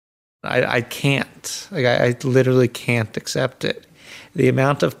I can't. I literally can't accept it. The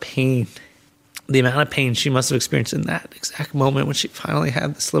amount of pain she must have experienced in that exact moment when she finally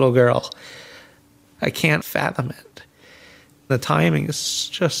had this little girl, I can't fathom it. The timing is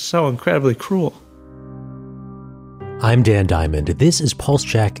just so incredibly cruel. I'm Dan Diamond. This is Pulse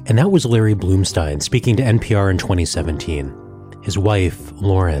Check, and that was Larry Bloomstein speaking to NPR in 2017. His wife,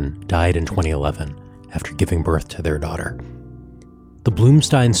 Lauren, died in 2011 after giving birth to their daughter. The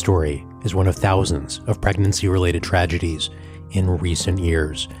Bloomstein story is one of thousands of pregnancy-related tragedies in recent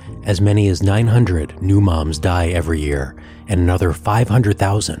years. As many as 900 new moms die every year, and another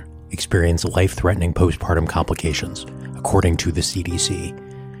 500,000 experience life-threatening postpartum complications, according to the CDC.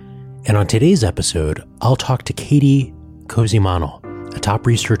 And on today's episode, I'll talk to Katy Kozhimannil, a top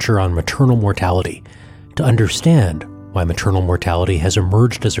researcher on maternal mortality, to understand why maternal mortality has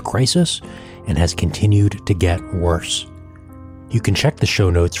emerged as a crisis and has continued to get worse. You can check the show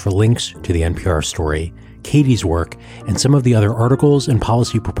notes for links to the NPR story, Katy's work, and some of the other articles and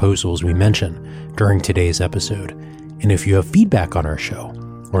policy proposals we mention during today's episode. And if you have feedback on our show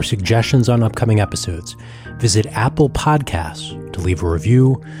or suggestions on upcoming episodes, visit Apple Podcasts to leave a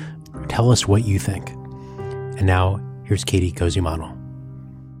review or tell us what you think. And now, here's Katy Kozhimannil.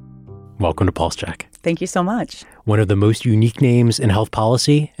 Welcome to Pulse Check. Thank you so much. One of the most unique names in health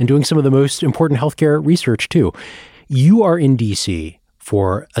policy and doing some of the most important healthcare research, too. You are in D.C.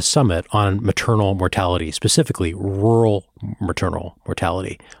 for a summit on maternal mortality, specifically rural maternal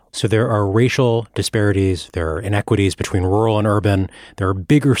mortality. So there are racial disparities, there are inequities between rural and urban, there are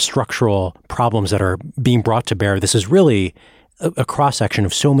bigger structural problems that are being brought to bear. This is really a cross-section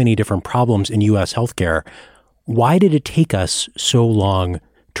of so many different problems in U.S. healthcare. Why did it take us so long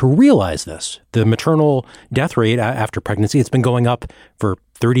to realize this? The maternal death rate after pregnancy, it's been going up for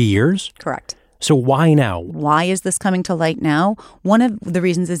 30 years? Correct. So why now? Why is this coming to light now? One of the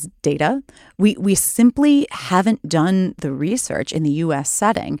reasons is data. We simply haven't done the research in the U.S.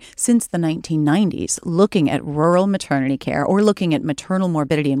 setting since the 1990s looking at rural maternity care or looking at maternal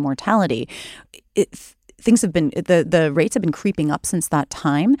morbidity and mortality. The rates have been creeping up since that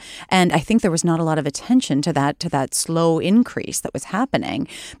time. And I think there was not a lot of attention to that slow increase that was happening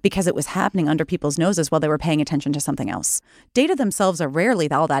because it was happening under people's noses while they were paying attention to something else. Data themselves are rarely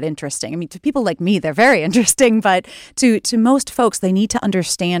all that interesting. I mean, to people like me, they're very interesting, but to most folks, they need to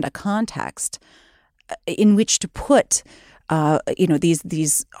understand a context in which to put,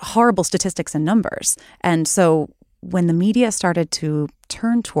 these horrible statistics and numbers. And so when the media started to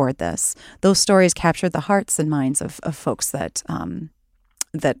turn toward this, those stories captured the hearts and minds of folks that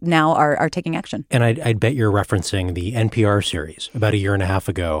now are taking action. And I'd bet you're referencing the NPR series about a year and a half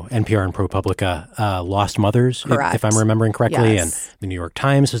ago, NPR and ProPublica, Lost Mothers, if I'm remembering correctly. Yes. And the New York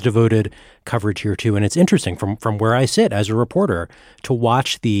Times has devoted coverage here too. And it's interesting from where I sit as a reporter to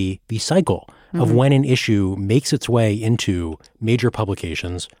watch the cycle of when an issue makes its way into major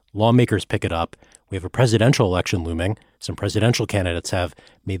publications, lawmakers pick it up. We have a presidential election looming. Some presidential candidates have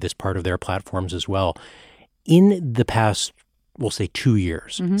made this part of their platforms as well. In the past, we'll say 2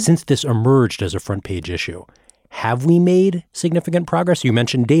 years, since this emerged as a front page issue, have we made significant progress? You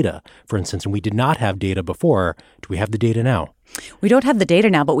mentioned data, for instance, and we did not have data before. Do we have the data now? We don't have the data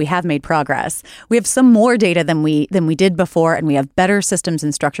now, but we have made progress. We have some more data than we did before, and we have better systems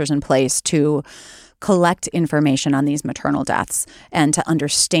and structures in place to collect information on these maternal deaths and to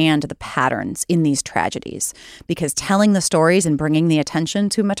understand the patterns in these tragedies. Because telling the stories and bringing the attention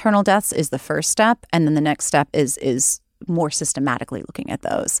to maternal deaths is the first step, and then the next step is more systematically looking at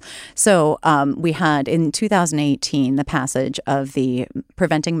those. So we had in 2018 the passage of the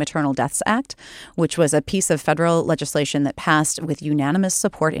Preventing Maternal Deaths Act, which was a piece of federal legislation that passed with unanimous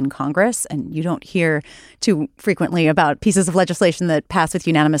support in Congress. And you don't hear too frequently about pieces of legislation that pass with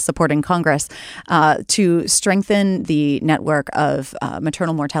unanimous support in Congress to strengthen the network of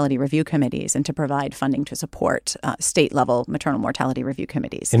maternal mortality review committees and to provide funding to support state-level maternal mortality review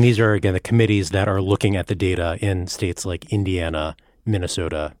committees. And these are, again, the committees that are looking at the data in states like Indiana,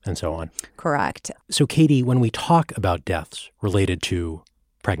 Minnesota, and so on. Correct. So, Katy, when we talk about deaths related to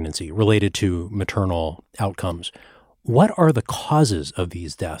pregnancy, related to maternal outcomes, what are the causes of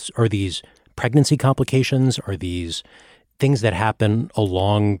these deaths? Are these pregnancy complications? Are these things that happen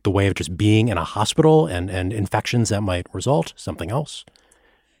along the way of just being in a hospital and infections that might result? Something else?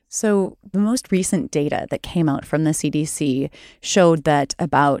 So the most recent data that came out from the CDC showed that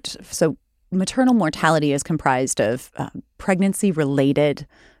maternal mortality is comprised of pregnancy-related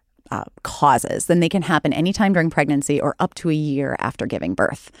causes. Then they can happen anytime during pregnancy or up to a year after giving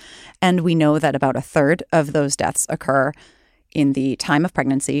birth. And we know that about a third of those deaths occur in the time of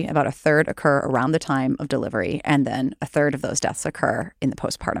pregnancy, about a third occur around the time of delivery, and then a third of those deaths occur in the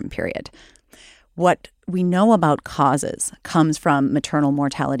postpartum period. What we know about causes comes from maternal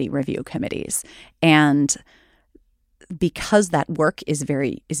mortality review committees. And because that work is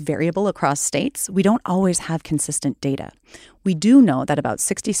variable across states, we don't always have consistent data. We do know that about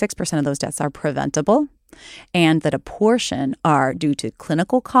 66% of those deaths are preventable, and that a portion are due to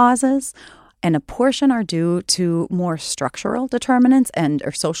clinical causes, and a portion are due to more structural determinants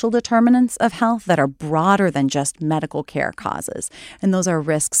or social determinants of health that are broader than just medical care causes. And those are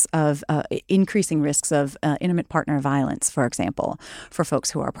risks of increasing risks of intimate partner violence, for example, for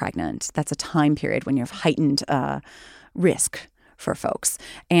folks who are pregnant. That's a time period when you have heightened risk for folks,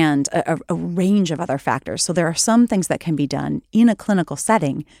 and a range of other factors. So there are some things that can be done in a clinical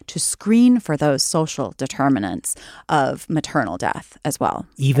setting to screen for those social determinants of maternal death as well.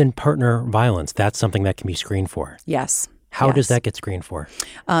 Even partner violence, that's something that can be screened for. Yes. How does that get screened for?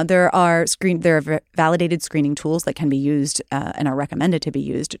 There are validated screening tools that can be used and are recommended to be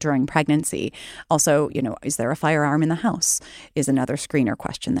used during pregnancy. Also, is there a firearm in the house is another screener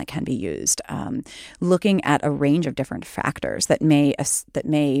question that can be used. Looking at a range of different factors that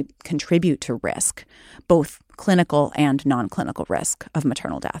may contribute to risk, both clinical and non-clinical risk of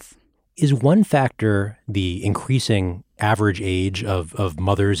maternal death. Is one factor the increasing average age of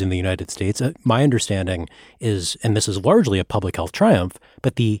mothers in the United States? My understanding is, and this is largely a public health triumph,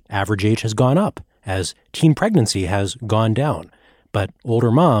 but the average age has gone up as teen pregnancy has gone down. But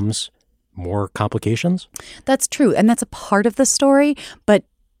older moms, more complications? That's true. And that's a part of the story, but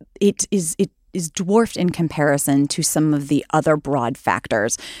it is dwarfed in comparison to some of the other broad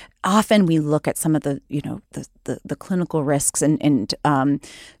factors. Often we look at some of the clinical risks and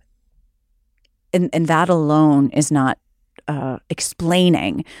that alone is not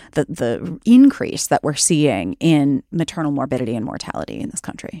explaining the increase that we're seeing in maternal morbidity and mortality in this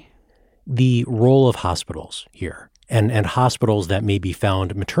country. The role of hospitals here and hospitals that maybe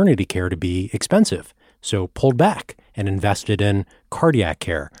found maternity care to be expensive, so pulled back and invested in cardiac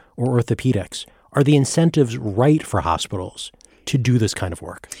care or orthopedics. Are the incentives right for hospitals to do this kind of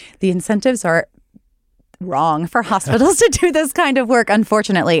work? The incentives are wrong for hospitals to do this kind of work,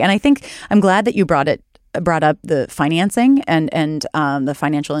 unfortunately. And I think I'm glad that you brought up the financing and the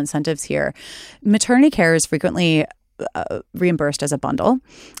financial incentives here. Maternity care is frequently reimbursed as a bundle,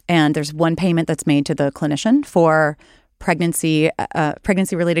 and there's one payment that's made to the clinician for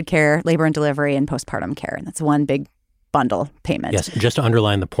pregnancy-related care, labor and delivery, and postpartum care, and that's one big bundle payment. Yes, just to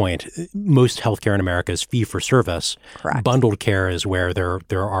underline the point, most healthcare in America is fee-for-service. Correct. Bundled care is where there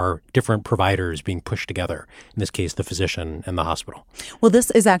are different providers being pushed together, in this case, the physician and the hospital. Well,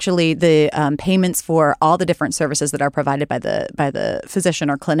 this is actually the payments for all the different services that are provided by the physician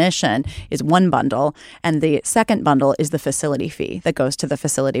or clinician is one bundle, and the second bundle is the facility fee that goes to the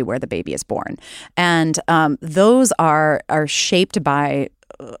facility where the baby is born. And those are shaped by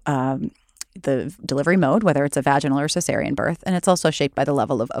the delivery mode, whether it's a vaginal or cesarean birth, and it's also shaped by the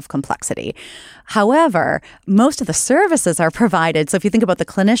level of complexity. However, most of the services are provided. So if you think about the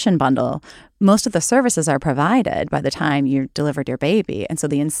clinician bundle, most of the services are provided by the time you delivered your baby. And so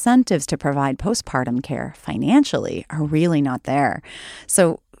the incentives to provide postpartum care financially are really not there.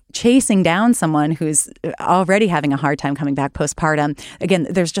 So chasing down someone who's already having a hard time coming back postpartum, again,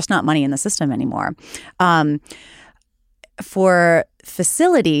 there's just not money in the system anymore. For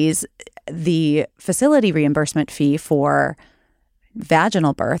facilities, the facility reimbursement fee for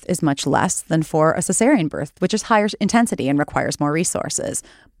vaginal birth is much less than for a cesarean birth, which is higher intensity and requires more resources.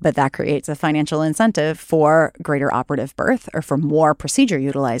 But that creates a financial incentive for greater operative birth or for more procedure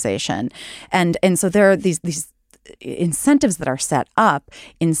utilization. And so there are these incentives that are set up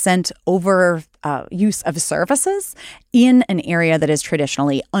incent over use of services in an area that is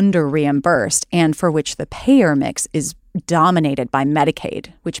traditionally under-reimbursed and for which the payer mix is dominated by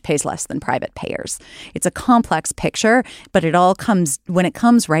Medicaid, which pays less than private payers. It's a complex picture, but when it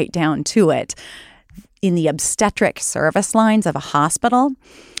comes right down to it, in the obstetric service lines of the hospital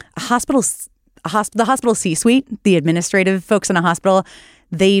C-suite, the administrative folks in a hospital,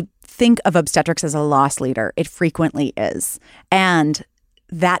 they think of obstetrics as a loss leader. It frequently is. And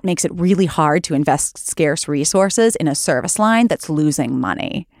that makes it really hard to invest scarce resources in a service line that's losing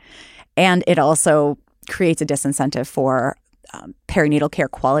money. And it also creates a disincentive for perinatal care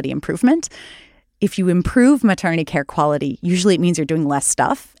quality improvement. If you improve maternity care quality, usually it means you're doing less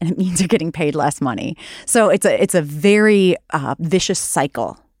stuff and it means you're getting paid less money. So it's a very vicious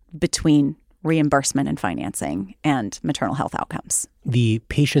cycle between reimbursement and financing and maternal health outcomes. The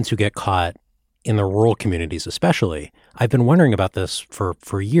patients who get caught in the rural communities especially. I've been wondering about this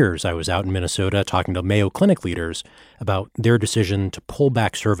for years. I was out in Minnesota talking to Mayo Clinic leaders about their decision to pull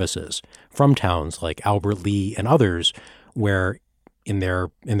back services from towns like Albert Lea and others, where in their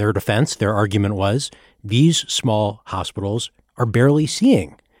defense, their argument was these small hospitals are barely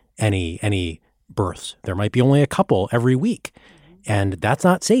seeing any births. There might be only a couple every week. And that's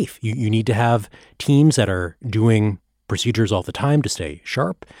not safe. You need to have teams that are doing procedures all the time to stay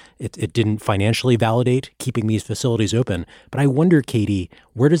sharp. It didn't financially validate keeping these facilities open. But I wonder, Katy,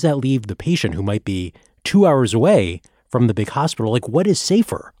 where does that leave the patient who might be 2 hours away from the big hospital? Like, what is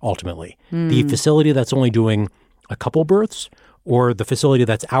safer ultimately? The facility that's only doing a couple births, or the facility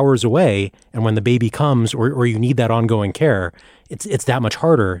that's hours away, and when the baby comes or you need that ongoing care, it's that much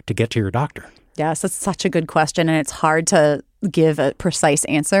harder to get to your doctor? Yes, that's such a good question, and it's hard to give a precise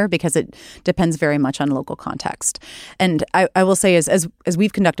answer because it depends very much on local context. And I will say, as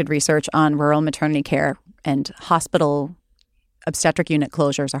we've conducted research on rural maternity care and hospital obstetric unit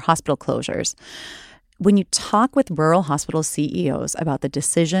closures or hospital closures, when you talk with rural hospital CEOs about the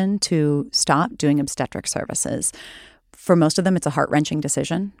decision to stop doing obstetric services, for most of them, it's a heart-wrenching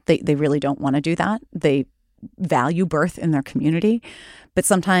decision. They really don't want to do that. They value birth in their community. But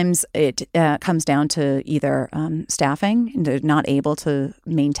sometimes it comes down to either staffing, and they're not able to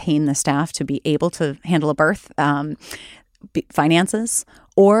maintain the staff to be able to handle a birth, finances,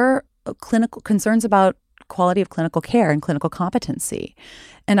 or clinical concerns about quality of clinical care and clinical competency.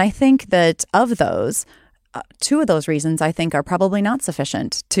 And I think that of those, two of those reasons, I think, are probably not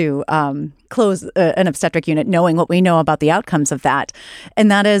sufficient to close an obstetric unit, knowing what we know about the outcomes of that. And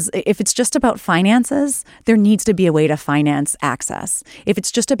that is, if it's just about finances, there needs to be a way to finance access. If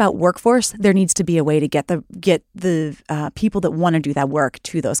it's just about workforce, there needs to be a way to get the people that want to do that work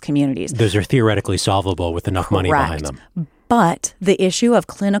to those communities. Those are theoretically solvable with enough money behind them. But the issue of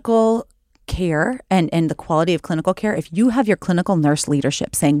clinical care and the quality of clinical care, if you have your clinical nurse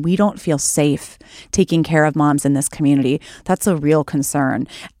leadership saying we don't feel safe taking care of moms in this community, that's a real concern.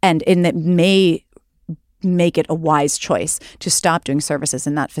 And it may make it a wise choice to stop doing services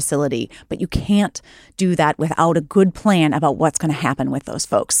in that facility. But you can't do that without a good plan about what's going to happen with those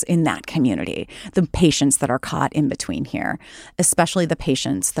folks in that community, the patients that are caught in between here, especially the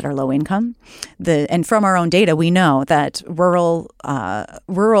patients that are low income. And from our own data, we know that rural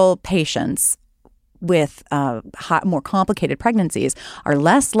patients with more complicated pregnancies are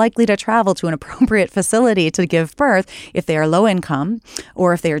less likely to travel to an appropriate facility to give birth if they are low income,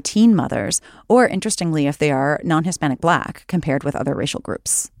 or if they are teen mothers, or interestingly, if they are non-Hispanic Black compared with other racial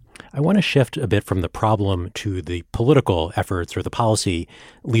groups. I want to shift a bit from the problem to the political efforts or the policy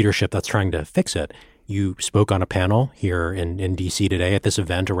leadership that's trying to fix it. You spoke on a panel here in D.C. today at this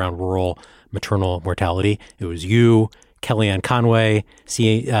event around rural maternal mortality. It was you, Kellyanne Conway,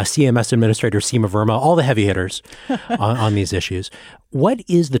 CMS Administrator Seema Verma, all the heavy hitters on these issues. What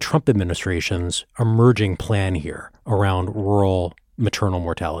is the Trump administration's emerging plan here around rural maternal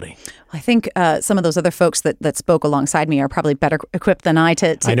mortality? I think some of those other folks that spoke alongside me are probably better equipped than I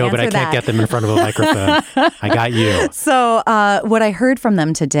to I know, answer but I can't get them in front of a microphone. I got you. So what I heard from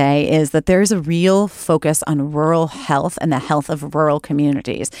them today is that there's a real focus on rural health and the health of rural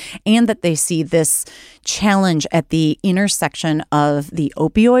communities, and that they see this challenge at the intersection of the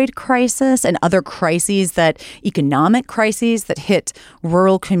opioid crisis and other crises, economic crises that hit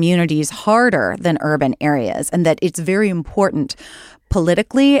rural communities harder than urban areas, and that it's very important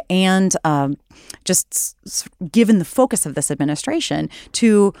politically and just given the focus of this administration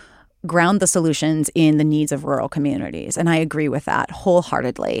to ground the solutions in the needs of rural communities. And I agree with that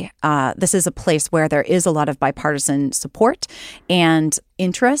wholeheartedly. This is a place where there is a lot of bipartisan support and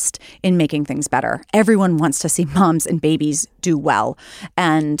interest in making things better. Everyone wants to see moms and babies do well.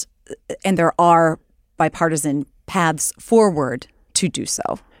 And there are bipartisan paths forward to do so.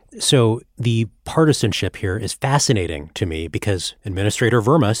 So the partisanship here is fascinating to me because Administrator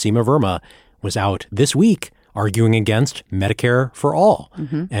Seema Verma, was out this week arguing against Medicare for all,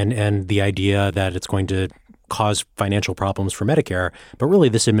 and the idea that it's going to cause financial problems for Medicare. But really,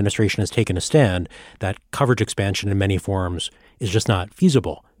 this administration has taken a stand that coverage expansion in many forms is just not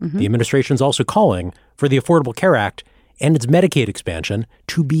feasible. The administration is also calling for the Affordable Care Act and its Medicaid expansion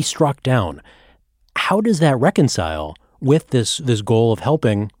to be struck down. How does that reconcile with this goal of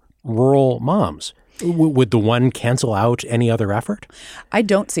helping rural moms? Would the one cancel out any other effort? I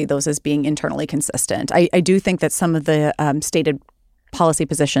don't see those as being internally consistent. I do think that some of the stated policy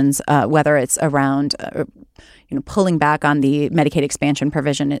positions, whether it's around pulling back on the Medicaid expansion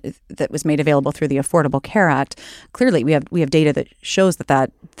provision that was made available through the Affordable Care Act. Clearly, we have data that shows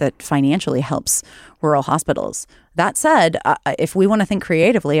that financially helps rural hospitals. That said, if we want to think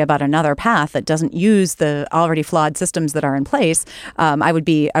creatively about another path that doesn't use the already flawed systems that are in place, I would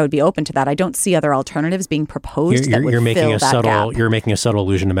be open to that. I don't see other alternatives being proposed that would fill that gap. You're making a subtle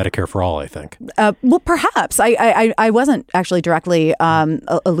allusion to Medicare for All, I think. Well, perhaps I wasn't actually directly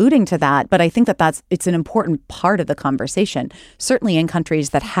alluding to that, but I think it's an important part of the conversation. Certainly, in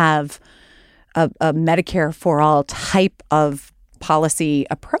countries that have a Medicare for All type of policy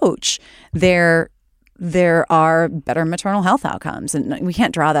approach, there are better maternal health outcomes. And we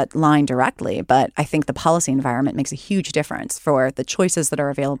can't draw that line directly, but I think the policy environment makes a huge difference for the choices that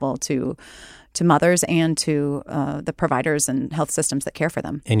are available to mothers and to the providers and health systems that care for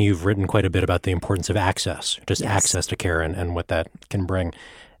them. And you've written quite a bit about the importance of access, just access to care and what that can bring.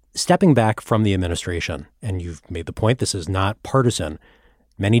 Stepping back from the administration, and you've made the point, this is not partisan.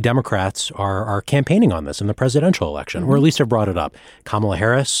 Many Democrats are campaigning on this in the presidential election, or at least have brought it up. Kamala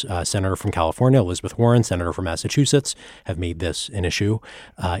Harris, Senator from California, Elizabeth Warren, Senator from Massachusetts, have made this an issue.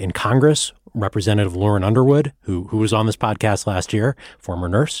 In Congress, Representative Lauren Underwood, who was on this podcast last year, former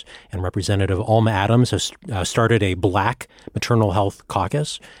nurse, and Representative Alma Adams has started a Black maternal health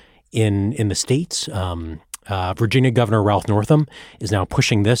caucus in the states. Virginia Governor Ralph Northam is now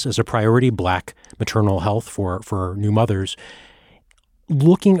pushing this as a priority, Black maternal health for new mothers.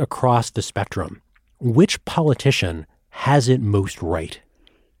 Looking across the spectrum, which politician has it most right?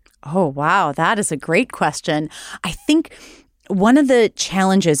 Oh, wow. That is a great question. I think one of the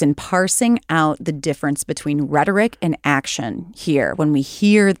challenges in parsing out the difference between rhetoric and action here, when we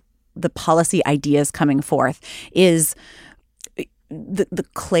hear the policy ideas coming forth, is the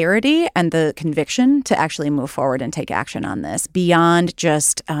clarity and the conviction to actually move forward and take action on this beyond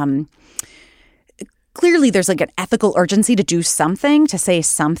just clearly there's like an ethical urgency to do something, to say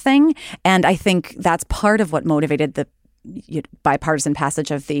something. And I think that's part of what motivated the bipartisan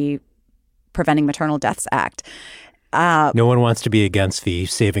passage of the Preventing Maternal Deaths Act. No one wants to be against the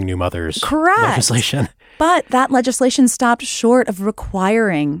Saving New Mothers legislation. But that legislation stopped short of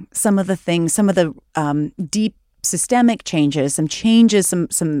requiring some of the deep systemic changes,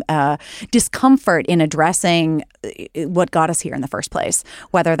 some discomfort in addressing what got us here in the first place,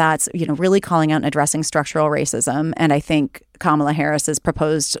 whether that's, really calling out and addressing structural racism. And I think Kamala Harris's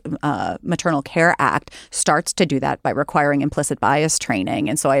proposed Maternal Care Act starts to do that by requiring implicit bias training.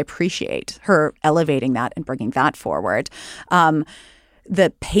 And so I appreciate her elevating that and bringing that forward.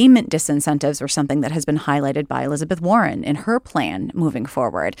 The payment disincentives are something that has been highlighted by Elizabeth Warren in her plan moving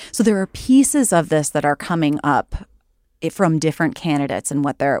forward. So there are pieces of this that are coming up from different candidates and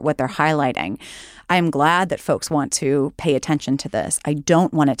what they're highlighting. I'm glad that folks want to pay attention to this. I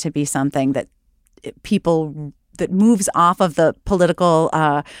don't want it to be something that that moves off of the political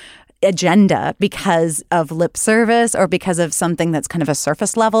agenda because of lip service or because of something that's kind of a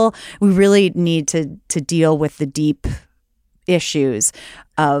surface level. We really need to deal with the deep issues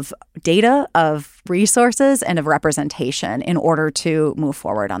of data, of resources, and of representation in order to move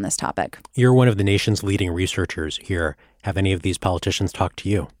forward on this topic. You're one of the nation's leading researchers here. Have any of these politicians talked to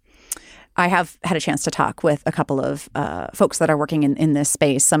you? I have had a chance to talk with a couple of folks that are working in this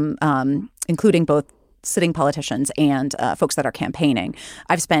space, some including both sitting politicians and folks that are campaigning.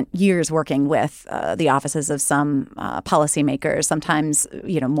 I've spent years working with the offices of some policymakers, sometimes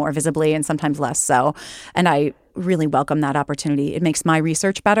more visibly and sometimes less so. And I really welcome that opportunity. It makes my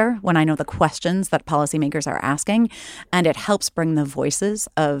research better when I know the questions that policymakers are asking, and it helps bring the voices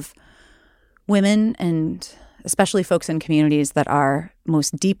of women and especially folks in communities that are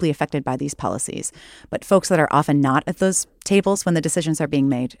most deeply affected by these policies, but folks that are often not at those tables when the decisions are being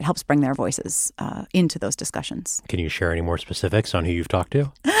made. It helps bring their voices into those discussions. Can you share any more specifics on who you've talked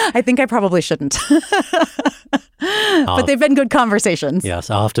to? I think I probably shouldn't. But they've been good conversations. Yes,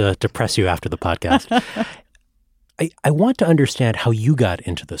 I'll have to press you after the podcast. I want to understand how you got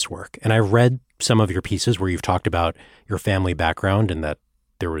into this work. And I read some of your pieces where you've talked about your family background and that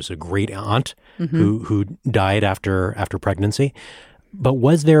there was a great aunt who died after pregnancy. But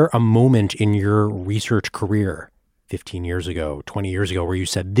was there a moment in your research career 15 years ago, 20 years ago, where you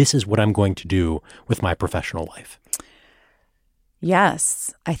said, this is what I'm going to do with my professional life?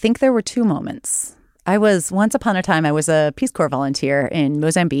 Yes, I think there were two moments. Once upon a time, I was a Peace Corps volunteer in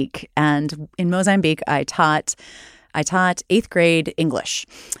Mozambique. And in Mozambique, I taught 8th grade English.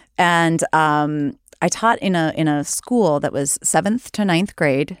 And I taught in a school that was 7th to 9th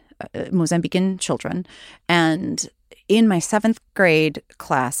grade, Mozambican children. And in my 7th grade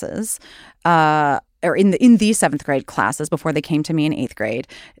classes, or in these seventh grade classes before they came to me in eighth grade,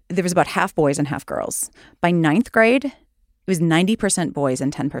 there was about half boys and half girls. By ninth grade, it was 90% boys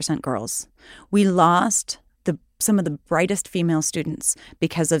and 10% girls. We lost some of the brightest female students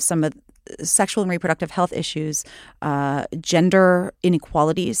because of some of sexual and reproductive health issues, gender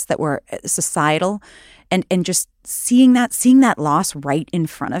inequalities that were societal, and just seeing that loss right in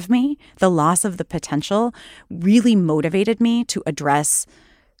front of me, the loss of the potential, really motivated me to address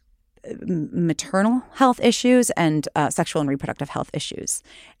maternal health issues and sexual and reproductive health issues.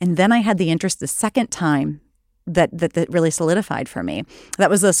 And then I had the interest the second time that really solidified for me. That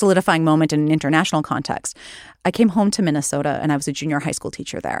was a solidifying moment in an international context. I came home to Minnesota, and I was a junior high school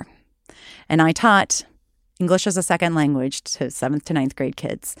teacher there. And I taught English as a second language to 7th to 9th grade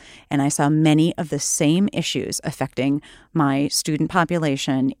kids. And I saw many of the same issues affecting my student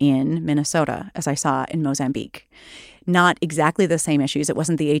population in Minnesota as I saw in Mozambique. Not exactly the same issues. It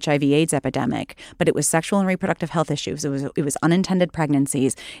wasn't the HIV/AIDS epidemic, but it was sexual and reproductive health issues. It was unintended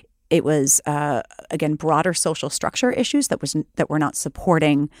pregnancies. It was, again, broader social structure issues that were not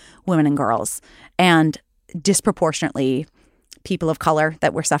supporting women and girls, and disproportionately people of color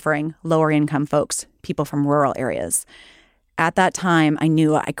that were suffering, lower income folks, people from rural areas. At that time, I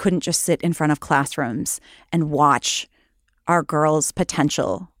knew I couldn't just sit in front of classrooms and watch our girls'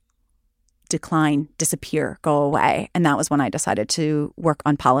 potential decline, disappear, go away. And that was when I decided to work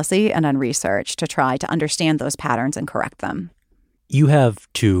on policy and on research to try to understand those patterns and correct them. You have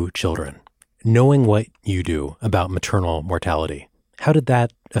 2 children. Knowing what you do about maternal mortality, how did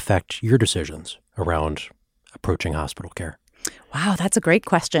that affect your decisions around approaching hospital care? Wow, that's a great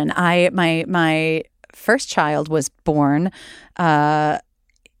question. My first child was born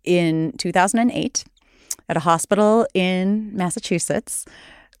in 2008 at a hospital in Massachusetts,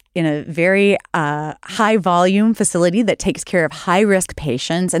 in a very high-volume facility that takes care of high-risk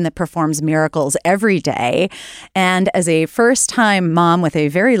patients and that performs miracles every day. And as a first-time mom with a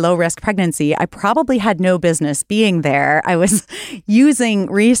very low-risk pregnancy, I probably had no business being there. I was using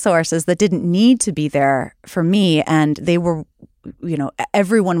resources that didn't need to be there for me, and they were,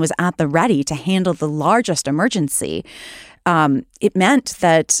 everyone was at the ready to handle the largest emergency. It meant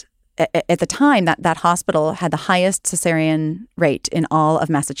that at the time, that hospital had the highest cesarean rate in all of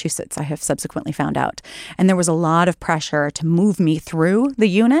Massachusetts, I have subsequently found out. And there was a lot of pressure to move me through the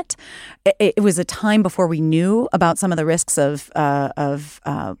unit. It was a time before we knew about some of the risks of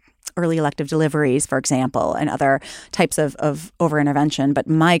early elective deliveries, for example, and other types of over-intervention. But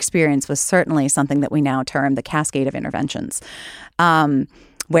my experience was certainly something that we now term the cascade of interventions,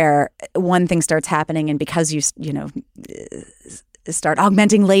 where one thing starts happening, and because you start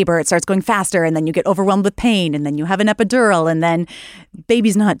augmenting labor, it starts going faster, and then you get overwhelmed with pain, and then you have an epidural, and then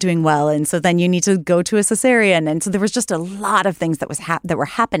baby's not doing well, and so then you need to go to a cesarean. And so there was just a lot of things that were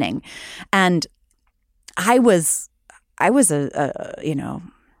happening. And I was a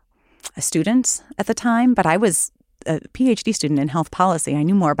student at the time, but I was a PhD student in health policy. I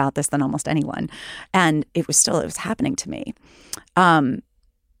knew more about this than almost anyone. And it was happening to me.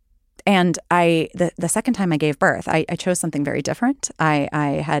 And the second time I gave birth, I chose something very different.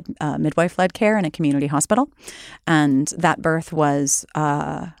 I had midwife-led care in a community hospital. And that birth was,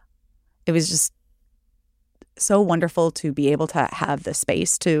 it was just so wonderful to be able to have the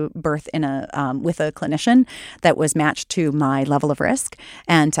space to birth in with a clinician that was matched to my level of risk,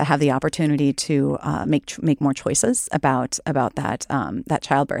 and to have the opportunity to make more choices about that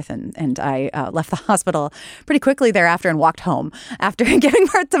childbirth. And I left the hospital pretty quickly thereafter and walked home after giving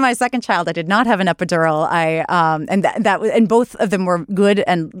birth to my second child. I did not have an epidural. And both of them were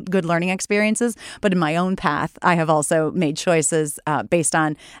good learning experiences. But in my own path, I have also made choices based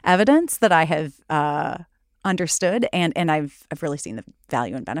on evidence that I have understood, and I've really seen the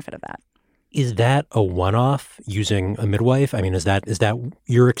value and benefit of that. Is that a one-off using a midwife? I mean, is that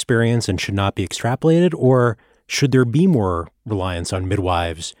your experience and should not be extrapolated, or should there be more reliance on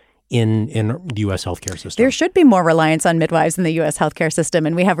midwives in the U.S. healthcare system? There should be more reliance on midwives in the U.S. healthcare system,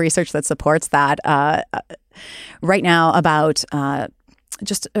 and we have research that supports that. Right now, about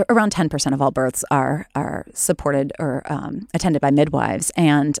just around 10% of all births are supported or attended by midwives.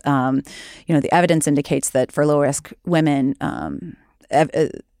 And, the evidence indicates that for low-risk women,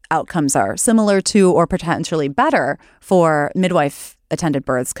 outcomes are similar to or potentially better for midwife-attended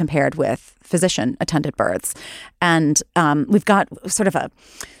births compared with physician-attended births. And we've got sort of a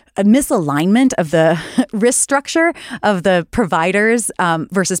misalignment of the risk structure of the providers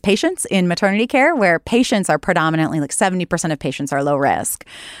versus patients in maternity care, where patients are predominantly, like 70% of patients are low risk.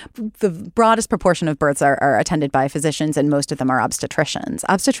 The broadest proportion of births are attended by physicians, and most of them are obstetricians.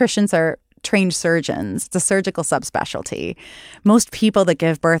 Obstetricians are trained surgeons. It's a surgical subspecialty. Most people that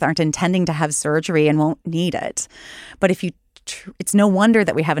give birth aren't intending to have surgery and won't need it. But if you it's no wonder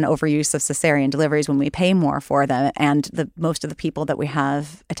that we have an overuse of cesarean deliveries when we pay more for them. And most of the people that we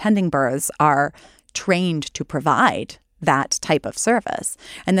have attending births are trained to provide that type of service.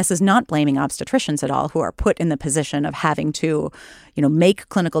 And this is not blaming obstetricians at all, who are put in the position of having to, make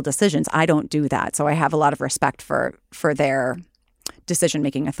clinical decisions. I don't do that. So I have a lot of respect for their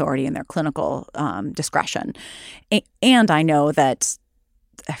decision-making authority and their clinical discretion. And I know that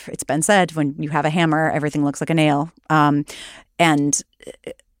it's been said, when you have a hammer, everything looks like a nail. And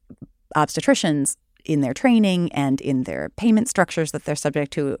obstetricians in their training and in their payment structures that they're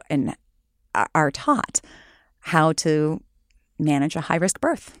subject to and are taught how to manage a high-risk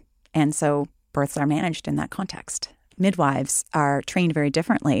birth. And so births are managed in that context. Midwives are trained very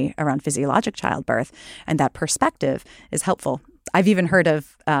differently around physiologic childbirth, and that perspective is helpful. I've even heard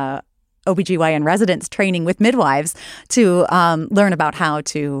of OBGYN residents training with midwives to learn about how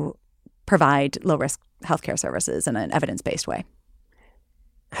to provide low-risk healthcare services in an evidence-based way.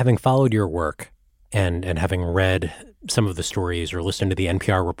 Having followed your work and having read some of the stories or listened to the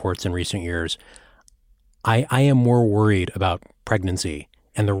NPR reports in recent years, I am more worried about pregnancy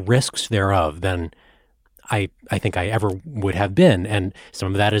and the risks thereof than I think I ever would have been. And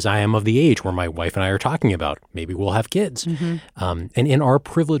some of that is I am of the age where my wife and I are talking about maybe we'll have kids. Mm-hmm. And in our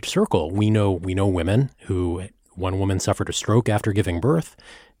privileged circle, we know women who, one woman suffered a stroke after giving birth,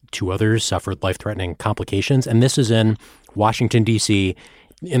 2 others suffered life-threatening complications. And this is in Washington, D.C.,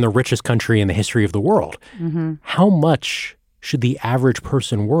 in the richest country in the history of the world. Mm-hmm. How much should the average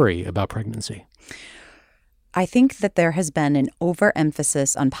person worry about pregnancy? I think that there has been an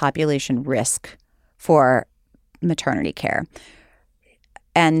overemphasis on population risk for maternity care.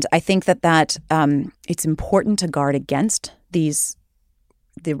 And I think that it's important to guard against the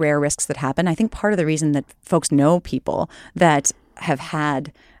rare risks that happen. I think part of the reason that folks know people that have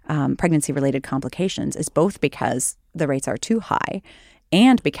had pregnancy-related complications is both because the rates are too high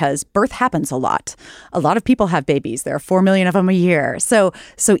and because birth happens a lot. A lot of people have babies. There are 4 million of them a year. So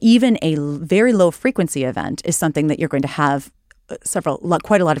even a very low frequency event is something that you're going to have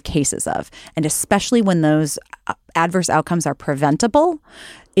quite a lot of cases of. And especially when those adverse outcomes are preventable,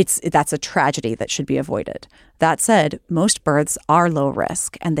 that's a tragedy that should be avoided. That said, most births are low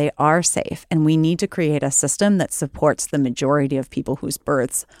risk and they are safe. And we need to create a system that supports the majority of people whose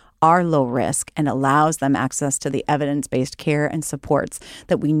births are low risk and allows them access to the evidence-based care and supports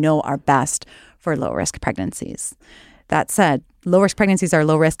that we know are best for low-risk pregnancies. That said, low-risk pregnancies are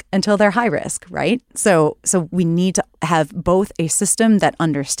low risk until they're high risk, right? So we need to have both a system that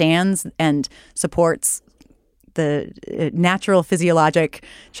understands and supports the natural physiologic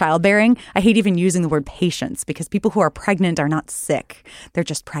childbearing. I hate even using the word patients because people who are pregnant are not sick. They're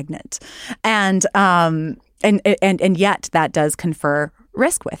just pregnant. And yet that does confer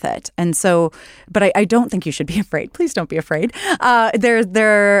risk with it. And so, but I don't think you should be afraid. Please don't be afraid.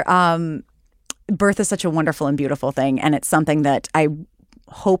 Birth is such a wonderful and beautiful thing. And it's something that I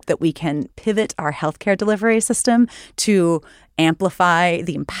hope that we can pivot our healthcare delivery system to amplify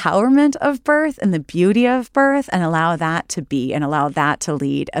the empowerment of birth and the beauty of birth and allow that to be and allow that to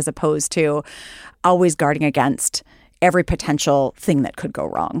lead, as opposed to always guarding against every potential thing that could go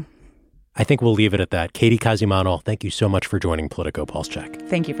wrong. I think we'll leave it at that. Katy Kozhimannil, thank you so much for joining Politico Pulse Check.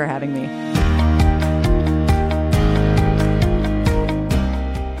 Thank you for having me.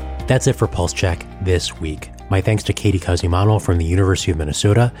 That's it for Pulse Check this week. My thanks to Katy Kozhimannil from the University of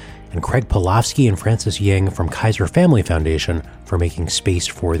Minnesota and Craig Pawlowski and Francis Ying from Kaiser Family Foundation for making space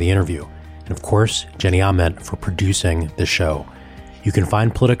for the interview. And of course, Jenny Ament for producing the show. You can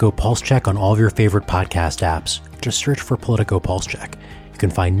find Politico Pulse Check on all of your favorite podcast apps. Just search for Politico Pulse Check. You can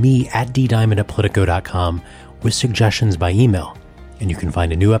find me at ddiamond@politico.com with suggestions by email. And you can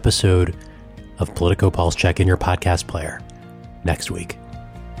find a new episode of Politico Pulse Check in your podcast player next week.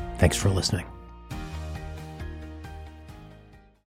 Thanks for listening.